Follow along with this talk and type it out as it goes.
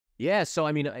Yeah, so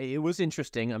I mean, it was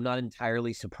interesting. I'm not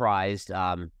entirely surprised.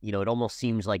 It almost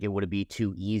seems like it would be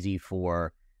too easy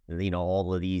for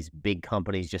all of these big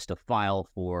companies just to file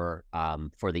for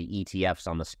the ETFs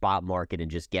on the spot market and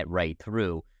just get right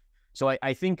through. So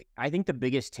I think the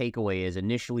biggest takeaway is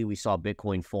initially we saw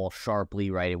Bitcoin fall sharply,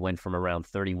 right? It went from around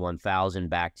 31,000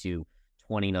 back to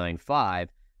 29.5,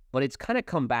 but it's kind of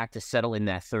come back to settle in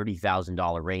that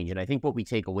 $30,000 range. And I think what we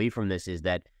take away from this is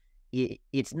that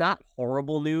it's not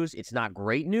horrible news. It's not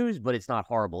great news, but it's not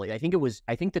horrible. I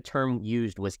think the term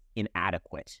used was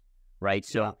inadequate, right?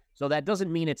 Yeah. So that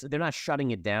doesn't mean they're not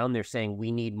shutting it down. They're saying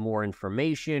we need more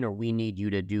information, or we need you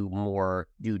to do more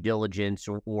due diligence,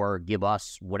 or give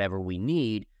us whatever we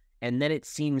need. And then it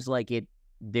seems like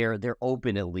they're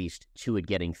open at least to it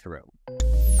getting through.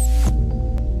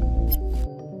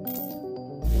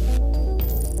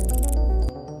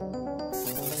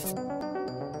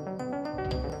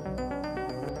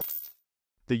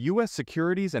 The U.S.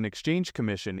 Securities and Exchange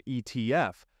Commission,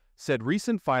 ETF, said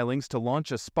recent filings to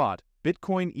launch a spot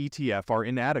Bitcoin ETF are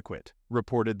inadequate,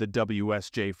 reported the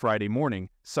WSJ Friday morning,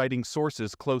 citing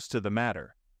sources close to the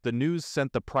matter. The news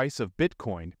sent the price of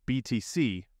Bitcoin,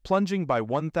 BTC, plunging by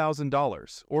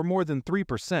 $1,000, or more than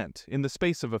 3%, in the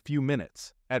space of a few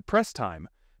minutes. At press time,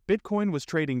 Bitcoin was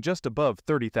trading just above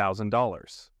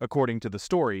 $30,000. According to the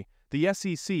story, the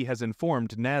SEC has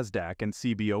informed NASDAQ and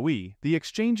CBOE, the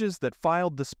exchanges that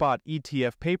filed the spot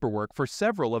ETF paperwork for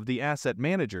several of the asset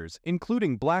managers,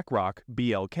 including BlackRock,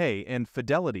 BLK, and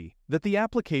Fidelity, that the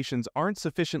applications aren't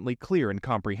sufficiently clear and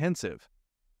comprehensive.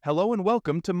 Hello and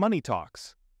welcome to Money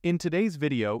Talks. In today's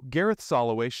video, Gareth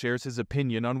Soloway shares his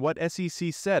opinion on what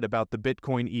SEC said about the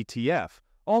Bitcoin ETF.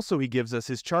 Also, he gives us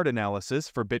his chart analysis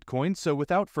for Bitcoin, so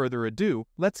without further ado,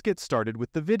 let's get started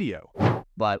with the video.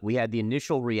 But we had the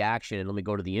initial reaction, and let me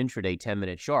go to the intraday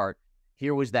 10-minute chart.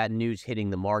 Here was that news hitting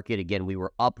the market. Again, we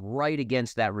were up right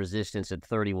against that resistance at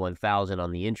 31,000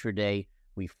 on the intraday.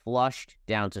 We flushed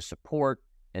down to support,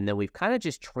 and then we've kind of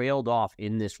just trailed off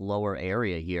in this lower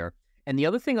area here. And the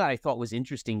other thing that I thought was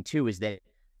interesting too is that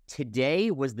today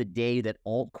was the day that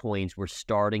altcoins were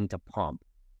starting to pump.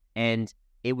 And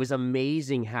it was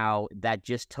amazing how that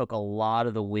just took a lot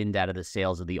of the wind out of the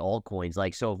sails of the altcoins.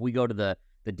 Like, so if we go to the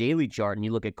daily chart and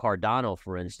you look at Cardano,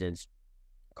 for instance,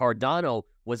 Cardano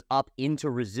was up into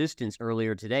resistance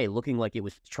earlier today, looking like it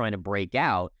was trying to break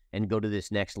out and go to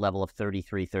this next level of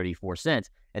 33, 34 cents.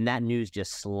 And that news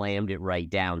just slammed it right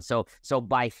down. So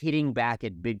by hitting back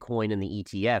at Bitcoin and the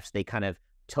ETFs, they kind of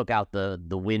took out the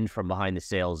wind from behind the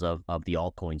sails of the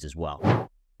altcoins as well.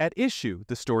 At issue,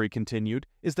 the story continued,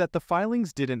 is that the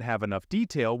filings didn't have enough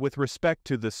detail with respect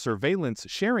to the surveillance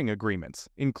sharing agreements,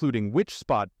 including which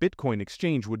spot Bitcoin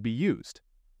exchange would be used.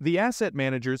 The asset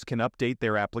managers can update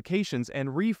their applications and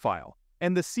refile,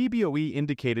 and the CBOE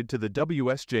indicated to the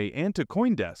WSJ and to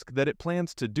CoinDesk that it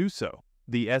plans to do so.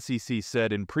 The SEC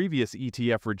said in previous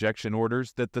ETF rejection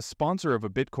orders that the sponsor of a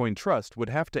Bitcoin trust would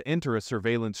have to enter a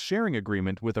surveillance sharing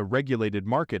agreement with a regulated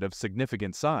market of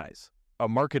significant size. A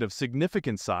market of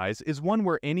significant size is one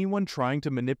where anyone trying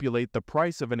to manipulate the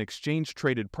price of an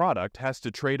exchange-traded product has to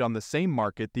trade on the same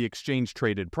market the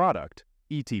exchange-traded product,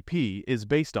 ETP, is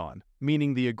based on,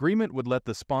 meaning the agreement would let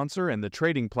the sponsor and the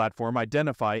trading platform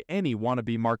identify any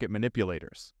wannabe market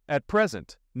manipulators. At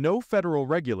present, no federal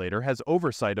regulator has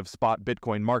oversight of spot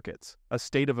Bitcoin markets, a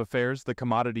state of affairs the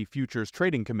Commodity Futures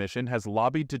Trading Commission has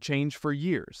lobbied to change for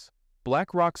years.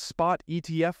 BlackRock's spot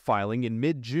ETF filing in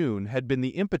mid-June had been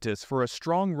the impetus for a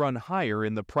strong run higher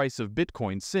in the price of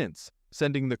Bitcoin since,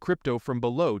 sending the crypto from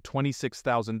below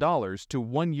 $26,000 to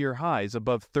one-year highs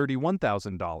above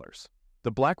 $31,000.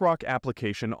 The BlackRock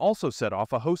application also set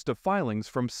off a host of filings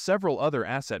from several other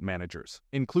asset managers,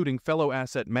 including fellow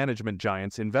asset management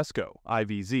giants Invesco,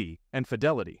 IVZ, and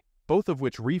Fidelity, both of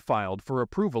which refiled for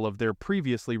approval of their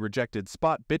previously rejected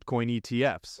spot Bitcoin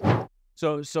ETFs.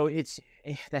 So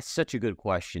that's such a good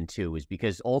question too, is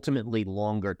because ultimately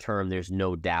longer term, there's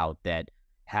no doubt that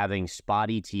having spot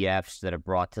ETFs that are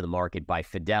brought to the market by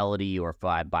Fidelity or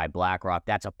by BlackRock,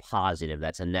 that's a positive.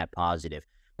 That's a net positive.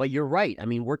 But you're right. I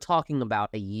mean, we're talking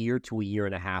about a year to a year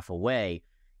and a half away.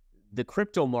 The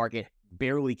crypto market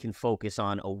barely can focus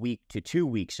on a week to 2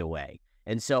 weeks away.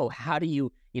 And so how do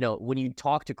you when you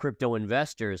talk to crypto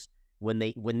investors, when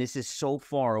this is so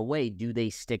far away, do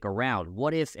they stick around?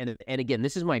 What if, and again,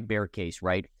 this is my bear case,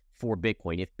 right, for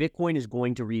Bitcoin. If Bitcoin is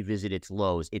going to revisit its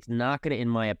lows, it's not going to, in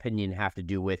my opinion, have to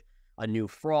do with a new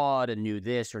fraud, a new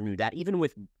this or new that. Even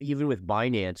with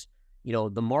Binance,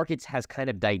 the markets has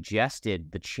kind of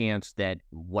digested the chance that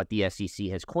what the SEC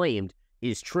has claimed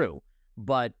is true.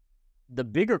 But the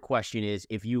bigger question is,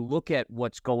 if you look at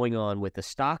what's going on with the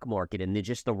stock market and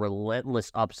just the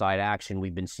relentless upside action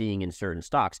we've been seeing in certain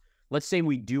stocks, let's say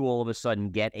we do all of a sudden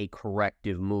get a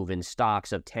corrective move in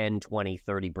stocks of 10, 20,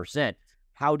 30%.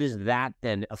 How does that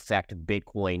then affect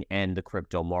Bitcoin and the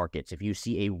crypto markets if you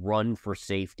see a run for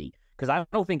safety? Because I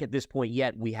don't think at this point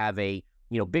yet we have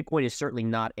Bitcoin is certainly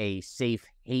not a safe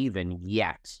haven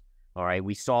yet. All right.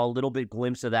 We saw a little bit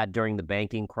glimpse of that during the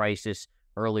banking crisis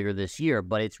earlier this year,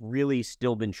 but it's really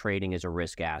still been trading as a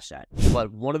risk asset.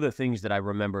 But one of the things that I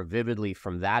remember vividly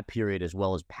from that period, as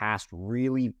well as past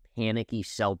really panicky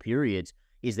sell periods,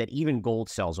 is that even gold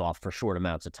sells off for short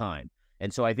amounts of time.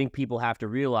 And so I think people have to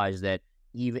realize that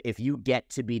even if you get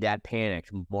to be that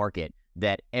panicked market,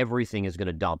 that everything is going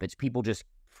to dump. It's people just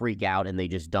freak out and they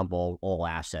just dump all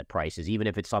asset prices, even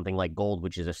if it's something like gold,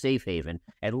 which is a safe haven,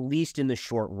 at least in the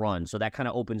short run. So that kind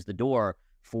of opens the door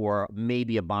for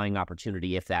maybe a buying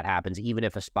opportunity if that happens, even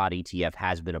if a spot ETF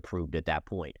has been approved at that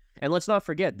point. And let's not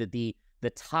forget that the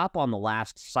top on the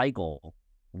last cycle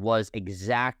was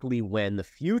exactly when the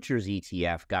futures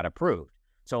ETF got approved.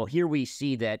 So here we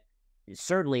see that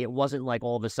certainly it wasn't like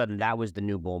all of a sudden that was the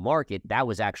new bull market. That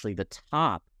was actually the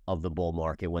top of the bull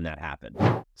market when that happened.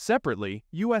 Separately,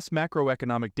 U.S.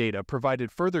 macroeconomic data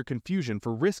provided further confusion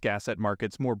for risk asset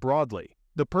markets more broadly.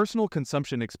 The personal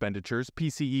consumption expenditures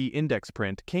PCE index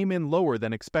print came in lower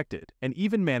than expected and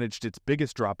even managed its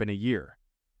biggest drop in a year.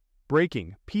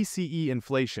 Breaking PCE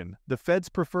inflation, the Fed's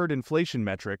preferred inflation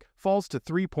metric, falls to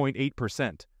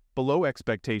 3.8%, below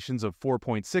expectations of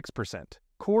 4.6%.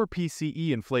 Core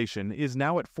PCE inflation is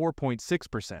now at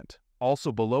 4.6%,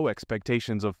 also below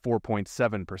expectations of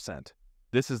 4.7%.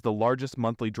 This is the largest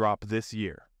monthly drop this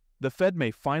year. The Fed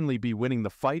may finally be winning the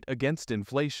fight against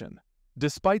inflation.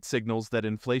 Despite signals that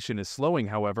inflation is slowing,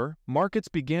 however, markets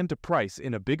began to price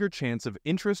in a bigger chance of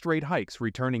interest rate hikes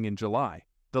returning in July.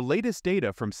 The latest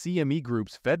data from CME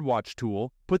Group's FedWatch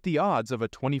tool put the odds of a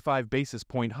 25 basis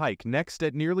point hike next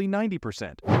at nearly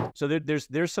 90%. So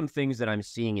there's some things that I'm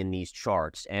seeing in these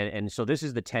charts, and so this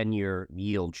is the 10-year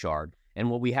yield chart. And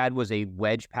what we had was a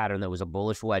wedge pattern that was a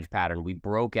bullish wedge pattern. We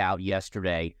broke out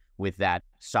yesterday with that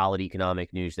solid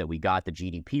economic news that we got, the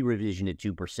GDP revision at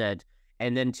 2%.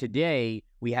 And then today,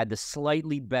 we had the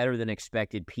slightly better than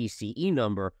expected PCE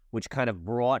number, which kind of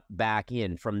brought back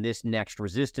in from this next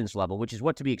resistance level, which is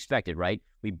what to be expected, right?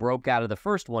 We broke out of the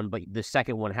first one, but the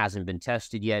second one hasn't been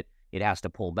tested yet. It has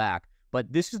to pull back.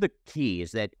 But this is the key,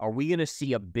 is that are we going to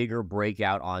see a bigger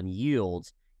breakout on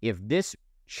yields if this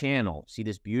channel, see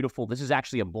this beautiful, this is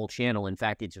actually a bull channel. In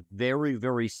fact, it's very,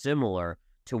 very similar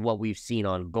to what we've seen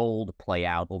on gold play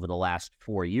out over the last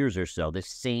 4 years or so, this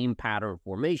same pattern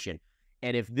formation.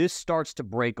 And if this starts to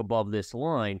break above this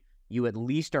line, you at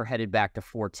least are headed back to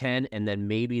 410 and then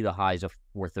maybe the highs of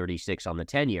 436 on the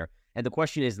 10-year. And the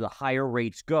question is, the higher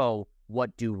rates go,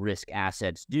 what do risk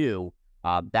assets do?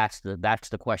 That's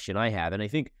the question I have. And I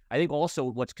think also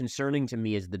what's concerning to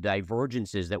me is the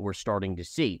divergences that we're starting to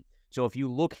see. So if you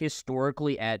look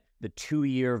historically at the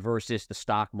 2-year versus the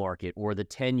stock market or the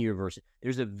 10-year versus,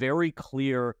 there's a very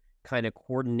clear kind of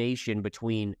coordination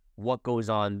between what goes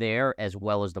on there as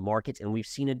well as the markets. And we've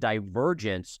seen a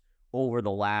divergence over the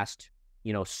last,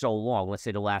 so long, let's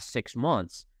say the last 6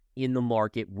 months in the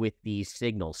market with these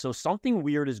signals. So something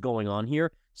weird is going on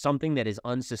here, something that is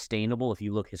unsustainable if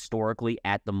you look historically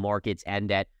at the markets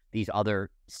and at these other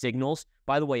signals.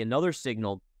 By the way, another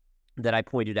signal that I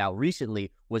pointed out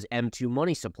recently was M2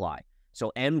 money supply.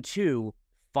 So M2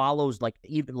 follows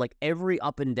even every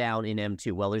up and down in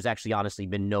M2. Well, there's actually honestly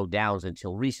been no downs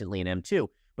until recently in M2,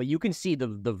 but you can see the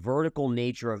vertical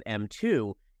nature of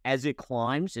M2 as it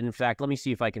climbs. And in fact, let me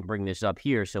see if I can bring this up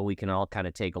here so we can all kind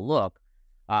of take a look.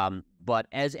 But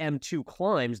as M2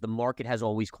 climbs, the market has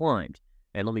always climbed.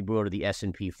 And let me go to the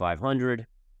S&P 500,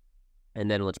 and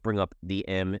then let's bring up the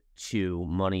M2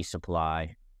 money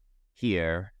supply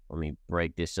here. Let me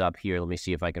break this up here. Let me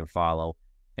see if I can follow.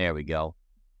 There we go.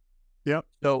 Yep.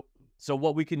 So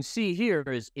what we can see here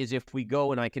is if we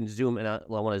go, and I can zoom, and I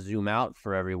want to zoom out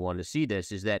for everyone to see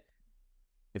this, is that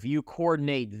if you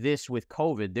coordinate this with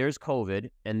COVID,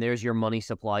 and there's your money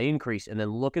supply increase, and then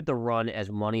look at the run as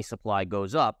money supply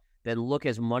goes up, then look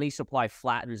as money supply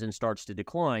flattens and starts to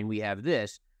decline, we have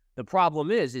this. The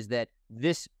problem is that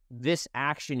this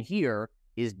action here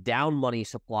is down money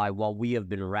supply while we have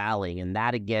been rallying, and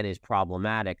that again is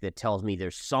problematic. That tells me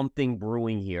there's something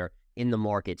brewing here in the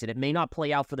markets, and it may not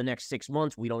play out for the next 6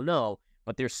 months, we don't know,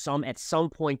 but at some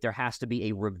point there has to be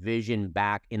a revision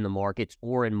back in the markets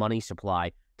or in money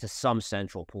supply to some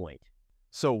central point.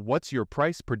 So what's your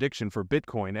price prediction for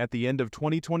Bitcoin at the end of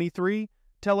 2023?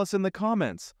 Tell us in the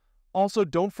comments. Also,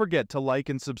 don't forget to like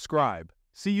and subscribe.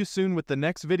 See you soon with the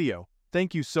next video.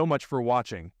 Thank you so much for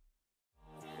watching.